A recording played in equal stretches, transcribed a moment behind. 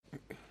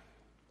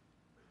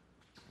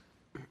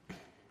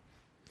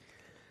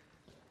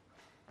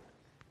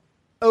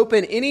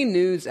open any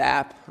news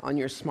app on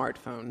your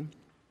smartphone.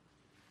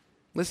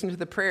 Listen to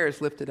the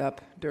prayers lifted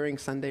up during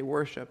Sunday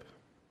worship.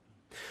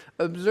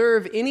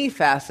 Observe any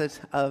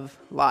facet of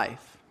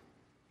life,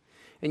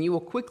 and you will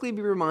quickly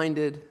be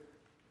reminded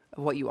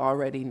of what you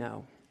already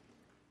know.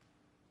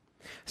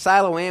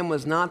 Siloam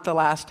was not the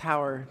last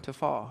tower to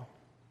fall,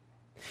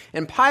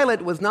 and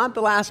Pilate was not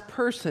the last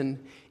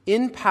person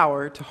in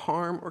power to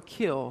harm or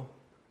kill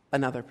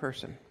another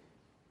person.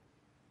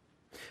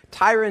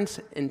 Tyrants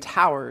and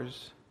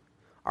towers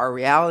are a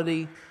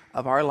reality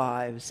of our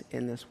lives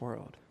in this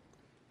world.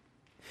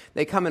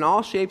 They come in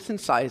all shapes and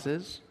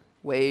sizes,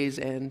 ways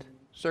and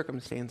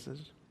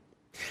circumstances.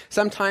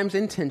 Sometimes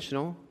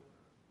intentional,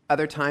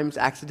 other times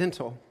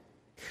accidental.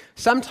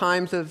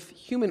 Sometimes of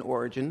human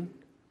origin,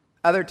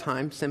 other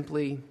times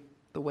simply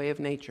the way of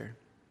nature.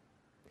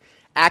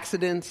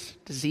 Accidents,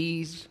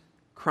 disease,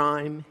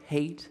 crime,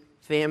 hate,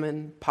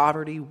 famine,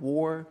 poverty,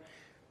 war,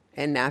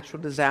 and natural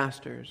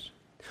disasters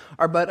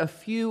are but a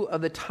few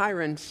of the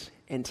tyrants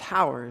and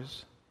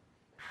towers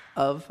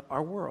of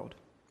our world.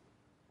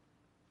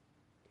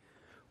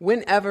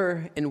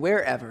 Whenever and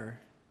wherever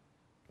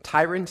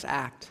tyrants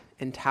act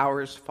and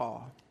towers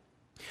fall,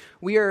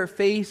 we are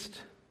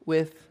faced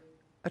with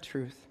a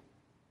truth,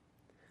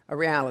 a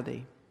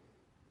reality,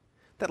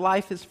 that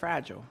life is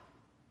fragile,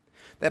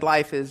 that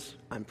life is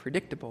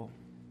unpredictable,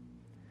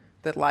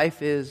 that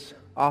life is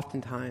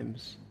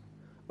oftentimes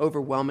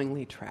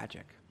overwhelmingly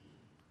tragic.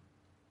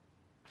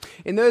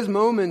 In those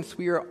moments,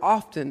 we are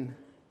often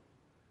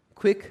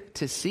quick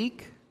to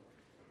seek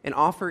and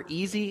offer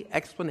easy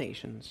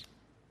explanations.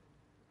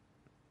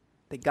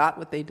 They got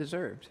what they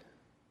deserved.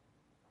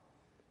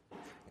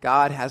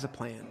 God has a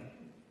plan.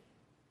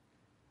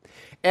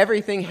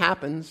 Everything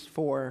happens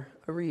for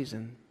a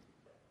reason.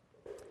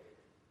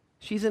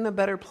 She's in a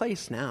better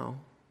place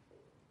now.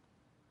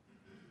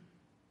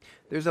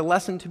 There's a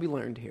lesson to be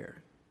learned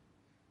here.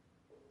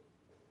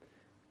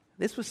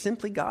 This was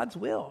simply God's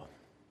will.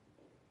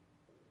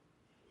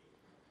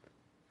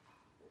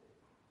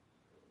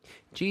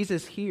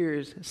 Jesus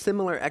hears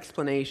similar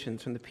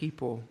explanations from the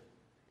people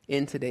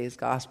in today's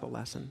gospel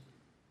lesson,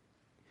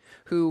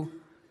 who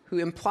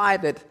imply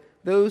that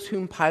those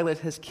whom Pilate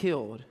has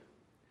killed,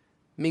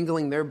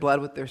 mingling their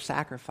blood with their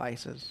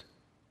sacrifices,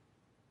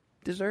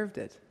 deserved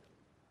it.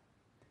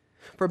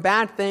 For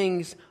bad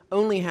things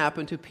only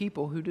happen to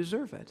people who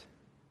deserve it,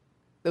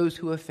 those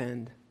who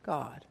offend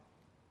God.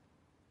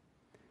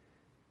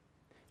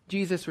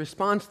 Jesus'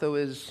 response, though,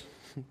 is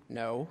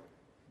no,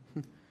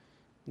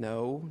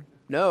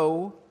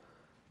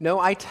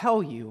 I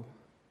tell you.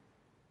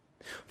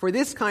 For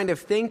this kind of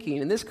thinking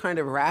and this kind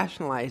of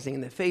rationalizing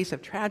in the face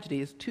of tragedy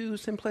is too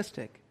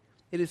simplistic.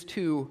 It is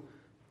too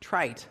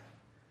trite.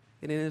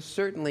 And it is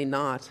certainly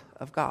not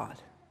of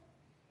God.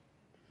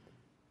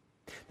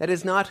 That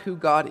is not who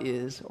God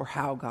is or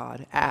how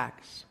God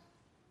acts.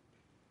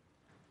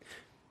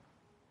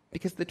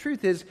 Because the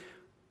truth is,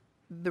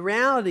 the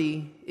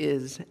reality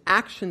is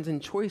actions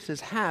and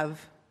choices have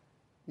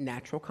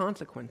natural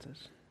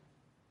consequences.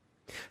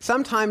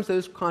 Sometimes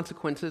those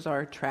consequences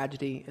are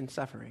tragedy and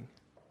suffering.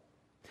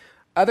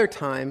 Other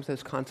times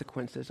those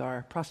consequences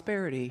are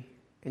prosperity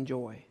and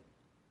joy.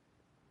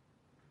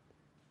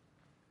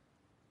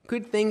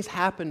 Good things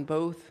happen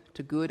both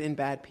to good and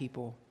bad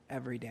people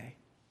every day.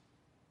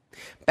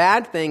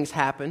 Bad things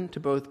happen to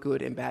both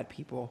good and bad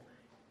people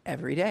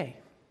every day.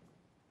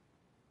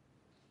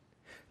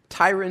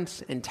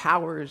 Tyrants and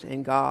towers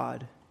and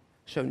God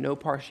show no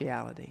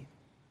partiality.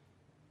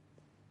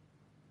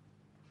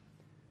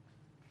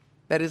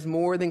 That is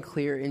more than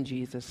clear in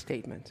Jesus'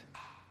 statement.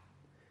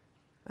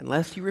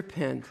 Unless you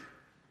repent,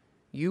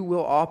 you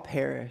will all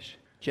perish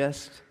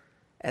just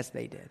as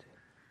they did.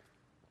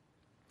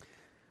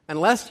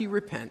 Unless you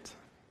repent.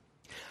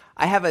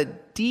 I have a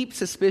deep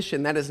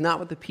suspicion that is not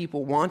what the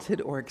people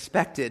wanted or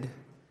expected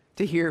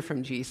to hear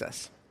from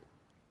Jesus.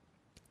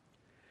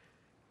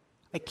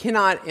 I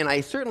cannot, and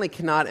I certainly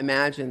cannot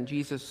imagine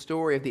Jesus'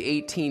 story of the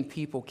 18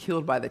 people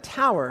killed by the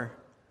tower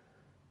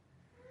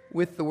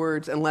with the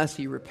words, unless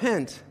you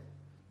repent,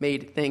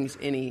 made things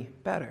any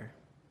better.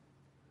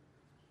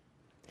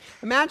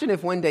 Imagine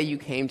if one day you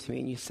came to me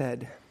and you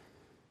said,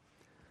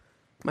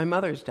 my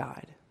mother's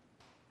died,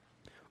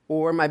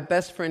 or my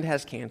best friend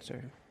has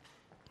cancer,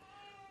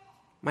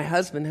 my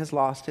husband has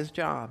lost his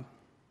job.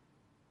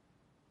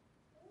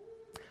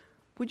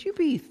 Would you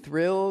be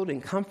thrilled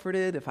and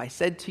comforted if I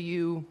said to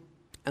you,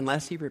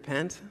 unless you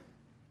repent?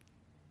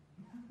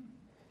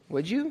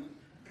 Would you?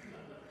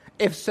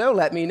 If so,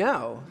 let me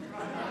know.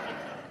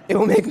 It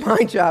will make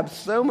my job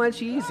so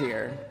much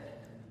easier.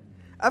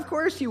 Of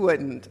course you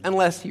wouldn't,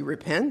 unless you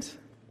repent.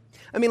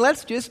 I mean,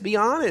 let's just be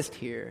honest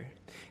here.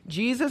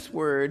 Jesus'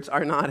 words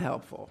are not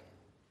helpful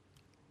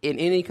in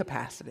any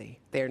capacity.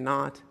 They're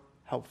not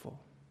helpful.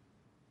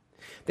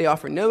 They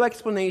offer no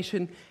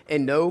explanation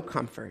and no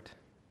comfort.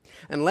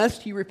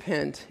 Unless you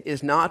repent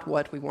is not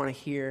what we want to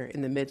hear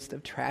in the midst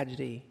of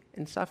tragedy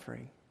and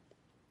suffering.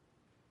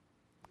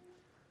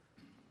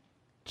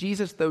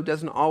 Jesus, though,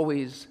 doesn't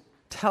always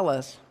tell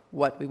us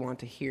what we want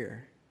to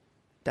hear,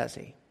 does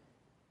he?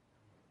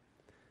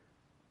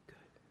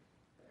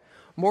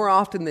 More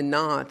often than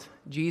not,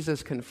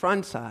 Jesus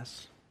confronts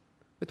us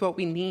with what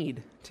we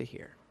need to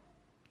hear.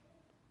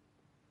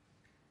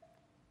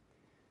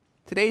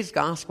 Today's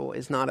gospel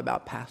is not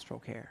about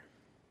pastoral care.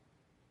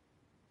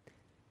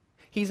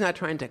 He's not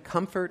trying to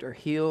comfort or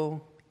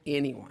heal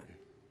anyone.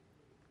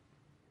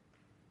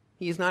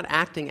 He is not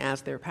acting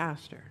as their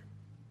pastor.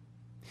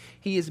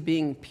 He is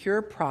being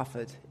pure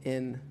prophet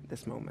in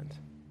this moment.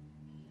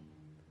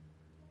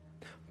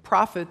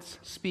 Prophets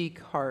speak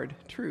hard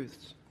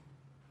truths.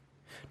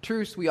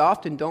 Truths we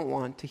often don't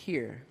want to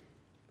hear.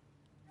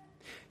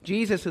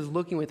 Jesus is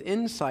looking with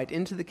insight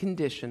into the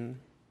condition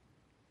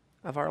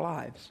of our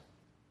lives.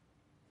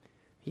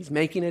 He's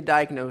making a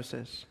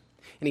diagnosis,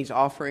 and he's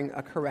offering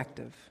a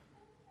corrective.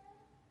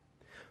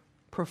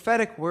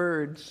 Prophetic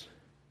words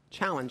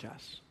challenge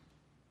us.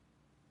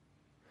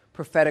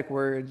 Prophetic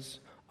words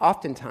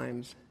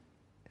oftentimes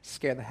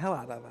scare the hell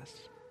out of us.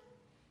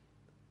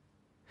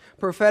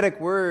 Prophetic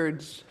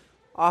words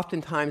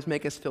oftentimes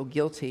make us feel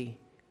guilty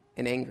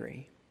and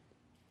angry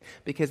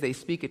because they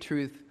speak a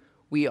truth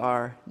we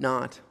are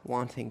not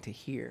wanting to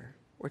hear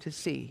or to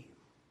see.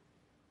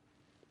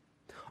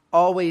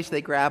 Always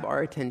they grab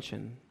our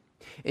attention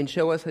and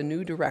show us a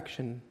new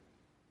direction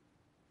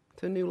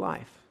to a new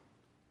life.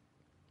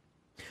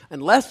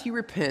 Unless you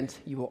repent,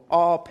 you will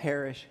all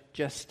perish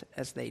just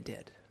as they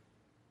did.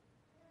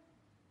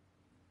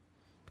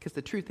 Because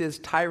the truth is,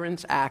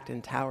 tyrants act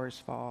and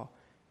towers fall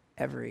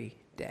every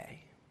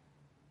day.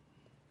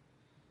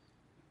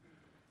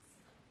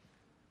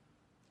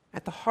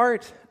 At the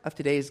heart of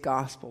today's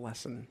gospel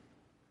lesson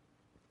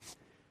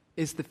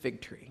is the fig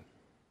tree.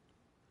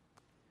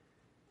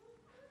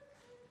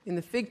 And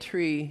the fig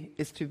tree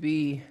is to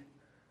be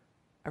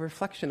a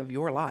reflection of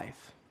your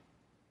life.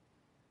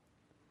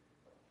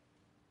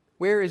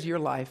 Where is your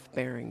life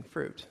bearing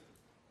fruit?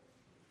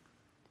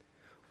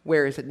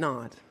 Where is it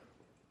not?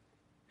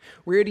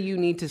 Where do you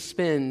need to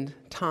spend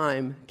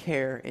time,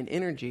 care, and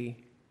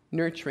energy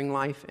nurturing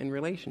life and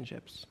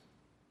relationships?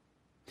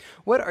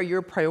 What are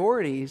your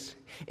priorities,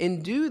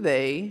 and do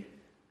they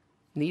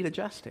need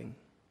adjusting?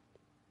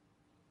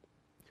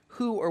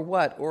 Who or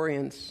what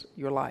orients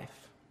your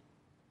life?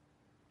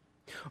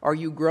 Are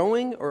you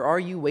growing, or are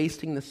you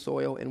wasting the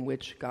soil in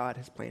which God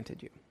has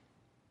planted you?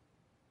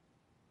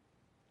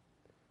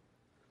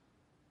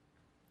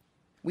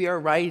 We are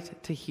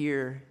right to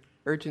hear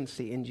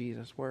urgency in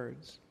Jesus'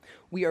 words.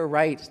 We are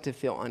right to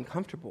feel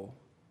uncomfortable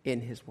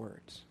in his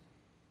words.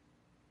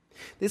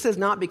 This is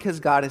not because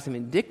God is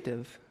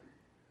vindictive,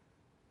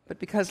 but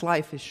because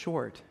life is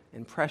short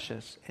and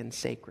precious and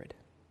sacred.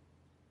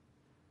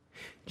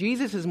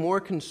 Jesus is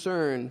more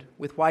concerned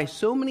with why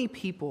so many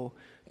people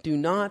do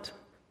not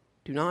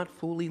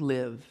fully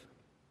live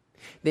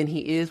than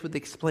he is with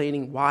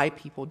explaining why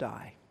people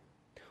die,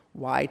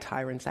 why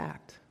tyrants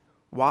act,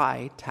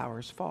 why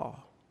towers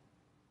fall.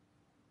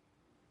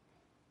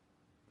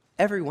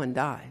 Everyone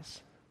dies,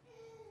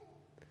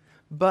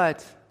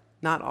 but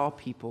not all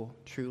people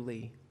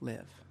truly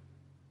live.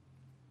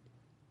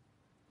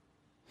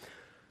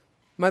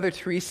 Mother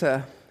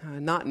Teresa,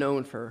 not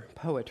known for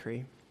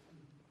poetry,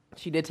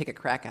 she did take a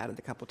crack at it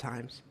a couple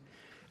times.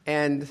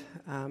 And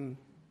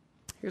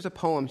here's a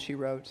poem she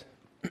wrote.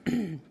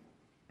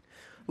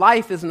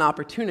 Life is an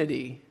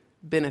opportunity,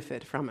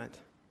 benefit from it.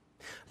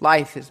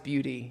 Life is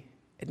beauty,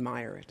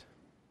 admire it.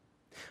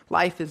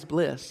 Life is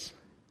bliss,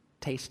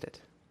 taste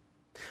it.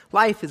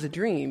 Life is a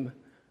dream,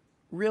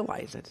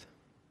 realize it.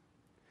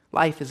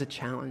 Life is a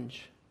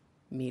challenge,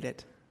 meet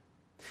it.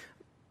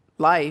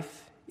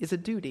 Life is a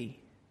duty,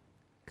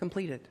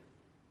 complete it.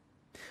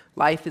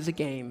 Life is a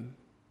game,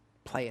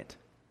 play it.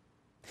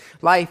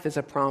 Life is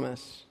a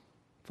promise,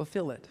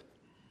 fulfill it.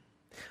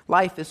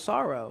 Life is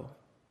sorrow,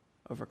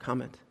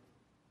 overcome it.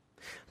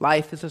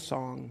 Life is a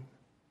song,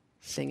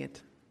 sing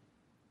it.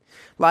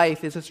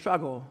 Life is a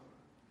struggle,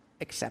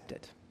 accept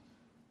it.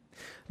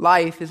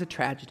 Life is a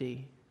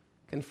tragedy,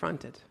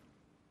 confront it.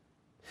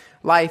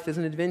 Life is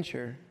an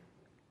adventure,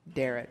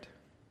 dare it.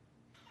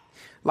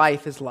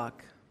 Life is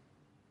luck,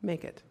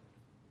 make it.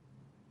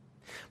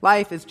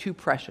 Life is too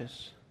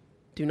precious,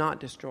 do not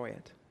destroy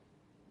it.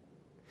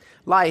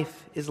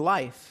 Life is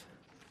life,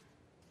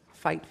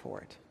 fight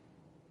for it.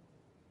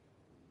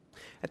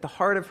 At the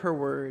heart of her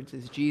words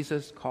is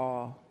Jesus'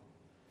 call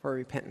for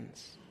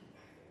repentance.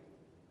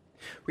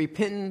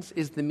 Repentance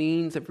is the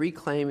means of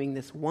reclaiming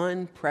this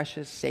one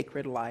precious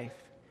sacred life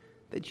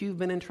that you've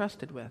been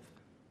entrusted with.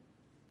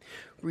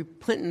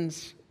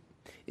 Repentance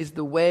is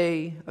the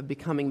way of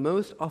becoming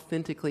most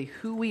authentically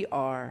who we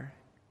are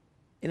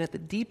and at the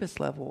deepest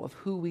level of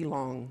who we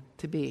long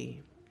to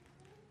be.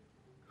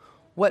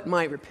 What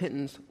might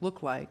repentance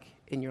look like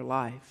in your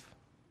life?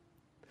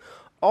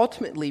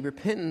 Ultimately,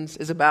 repentance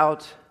is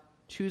about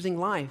choosing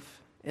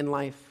life and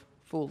life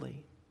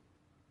fully.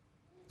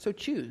 So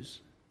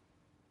choose.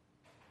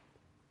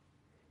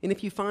 And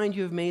if you find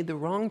you have made the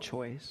wrong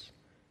choice,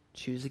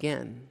 choose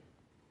again.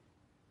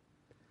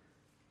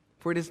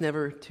 For it is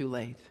never too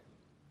late.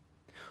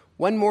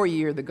 One more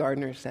year, the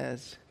gardener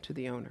says to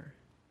the owner.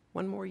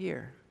 One more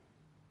year.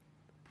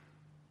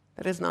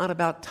 That is not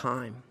about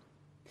time.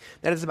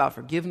 That is about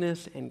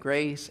forgiveness and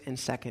grace and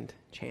second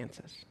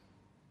chances.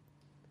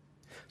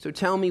 So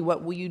tell me,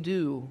 what will you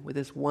do with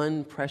this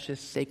one precious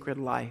sacred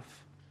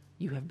life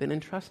you have been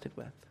entrusted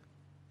with?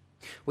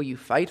 Will you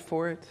fight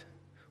for it?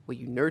 Will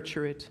you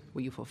nurture it?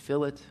 Will you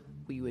fulfill it?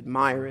 Will you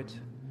admire it?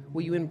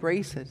 Will you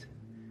embrace it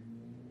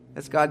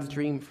as God's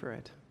dream for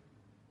it?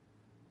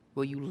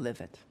 Will you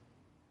live it?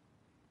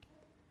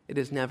 It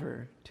is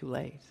never too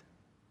late.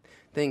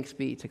 Thanks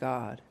be to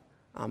God.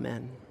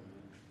 Amen.